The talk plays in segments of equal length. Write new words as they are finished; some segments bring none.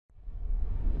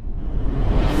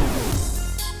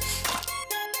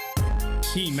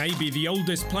He may be the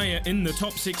oldest player in the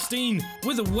top 16,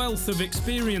 with a wealth of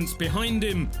experience behind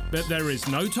him, but there is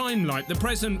no time like the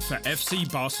present for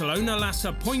FC Barcelona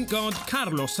Lassa point guard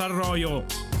Carlos Arroyo.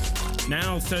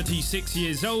 Now 36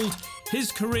 years old,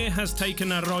 his career has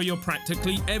taken Arroyo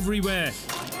practically everywhere,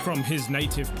 from his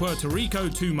native Puerto Rico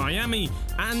to Miami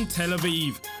and Tel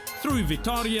Aviv, through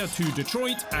Vitoria to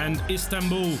Detroit and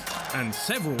Istanbul, and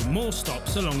several more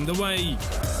stops along the way.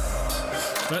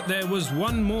 But there was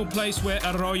one more place where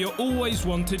Arroyo always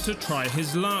wanted to try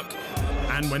his luck.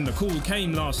 And when the call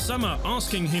came last summer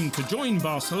asking him to join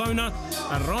Barcelona,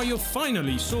 Arroyo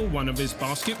finally saw one of his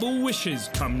basketball wishes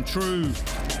come true.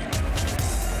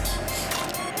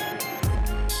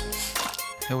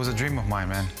 It was a dream of mine,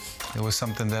 man. It was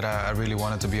something that I really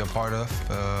wanted to be a part of.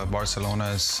 Barcelona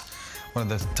is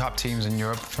one of the top teams in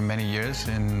Europe for many years,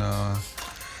 and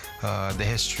the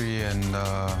history and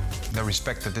the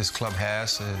respect that this club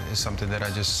has is something that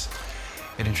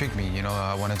it intrigued me, you know.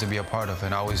 I wanted to be a part of,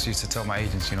 and I always used to tell my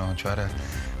agents, you know, try to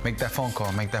make that phone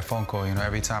call, you know,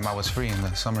 every time I was free in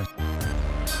the summer.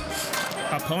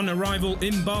 Upon arrival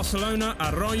in Barcelona,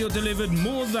 Arroyo delivered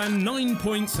more than 9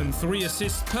 points and 3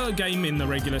 assists per game in the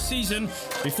regular season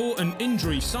before an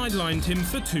injury sidelined him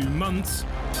for 2 months.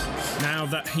 Now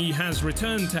that he has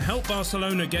returned to help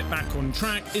Barcelona get back on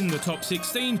track in the top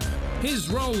 16, his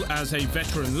role as a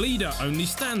veteran leader only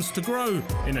stands to grow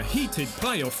in a heated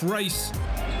playoff race.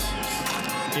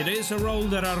 It is a role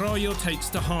that Arroyo takes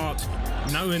to heart,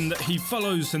 knowing that he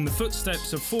follows in the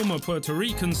footsteps of former Puerto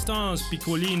Rican stars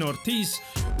Picolín Ortiz,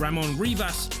 Ramon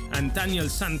Rivas and Daniel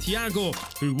Santiago,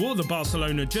 who wore the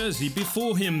Barcelona jersey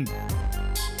before him.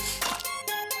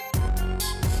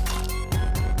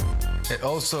 It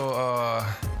also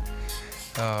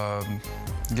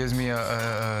gives me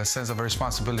a sense of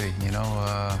responsibility, you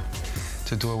know,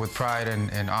 to do it with pride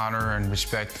and honor and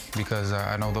respect, because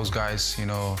I know those guys, you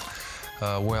know,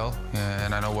 well,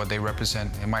 and I know what they represent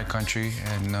in my country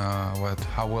and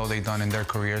how well they've done in their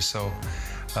careers. So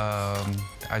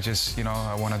I just, you know,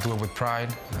 I want to do it with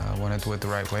pride. I want to do it the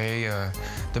right way,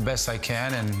 the best I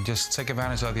can, and just take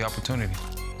advantage of the opportunity.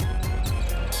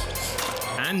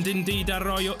 And indeed,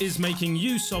 Arroyo is making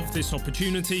use of this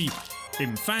opportunity.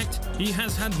 In fact, he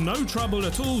has had no trouble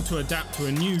at all to adapt to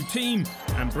a new team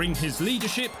and bring his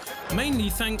leadership, mainly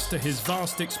thanks to his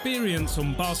vast experience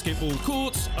on basketball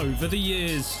courts over the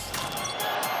years.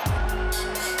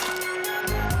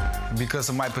 Because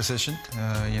of my position,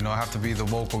 you know, I have to be the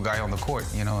vocal guy on the court.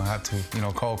 You know, I have to, you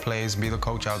know, call plays, be the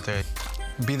coach out there,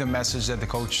 be the message that the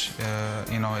coach,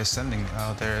 you know, is sending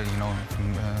out there, you know,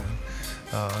 from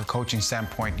coaching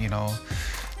standpoint, you know,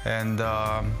 and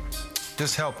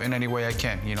just help in any way I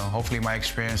can. You know, hopefully my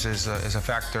experience is a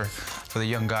factor for the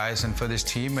young guys and for this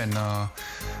team, and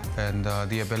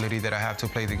the ability that I have to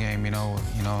play the game, you know,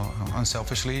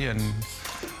 unselfishly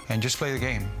and just play the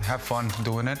game, have fun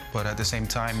doing it, but at the same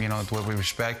time, you know, do it with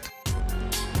respect.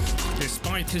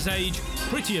 Despite his age,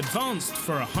 pretty advanced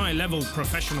for a high-level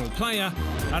professional player,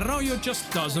 Arroyo just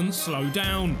doesn't slow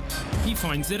down. He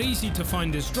finds it easy to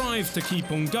find his drive to keep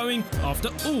on going after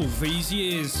all these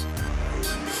years.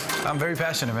 I'm very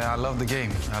passionate, man. I love the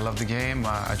game. I love the game.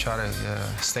 I try to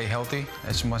stay healthy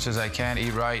as much as I can,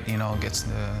 eat right, you know, get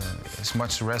as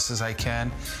much rest as I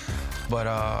can. But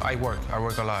I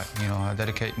work a lot, you know. I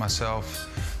dedicate myself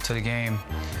to the game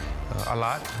a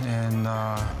lot, and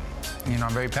you know,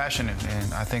 I'm very passionate,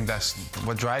 and I think that's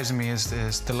what drives me is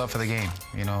the love for the game.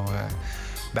 You know,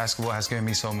 basketball has given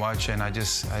me so much, and I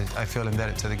feel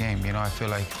indebted to the game. You know, I feel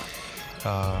like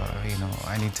you know,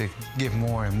 I need to give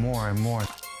more and more and more.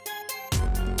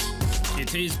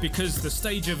 It is because the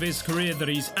stage of his career that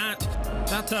he's at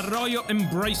that Arroyo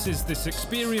embraces this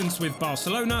experience with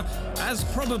Barcelona as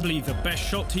probably the best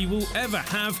shot he will ever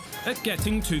have at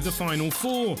getting to the Final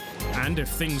Four, and if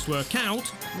things work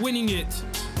out, winning it.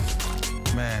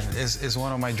 Man, it's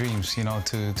one of my dreams, you know,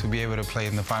 to be able to play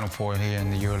in the Final Four here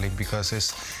in the Euroleague, because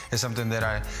it's something that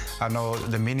I know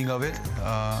the meaning of it,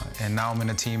 and now I'm in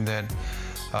a team that,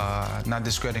 not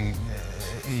discrediting,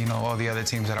 you know, all the other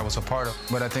teams that I was a part of,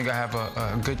 but I think I have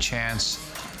a good chance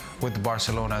with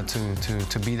Barcelona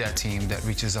to be that team that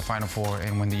reaches the Final Four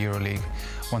and win the Euroleague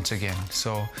once again.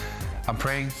 So I'm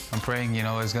praying, you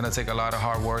know, it's gonna take a lot of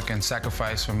hard work and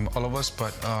sacrifice from all of us,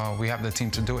 but we have the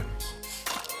team to do it.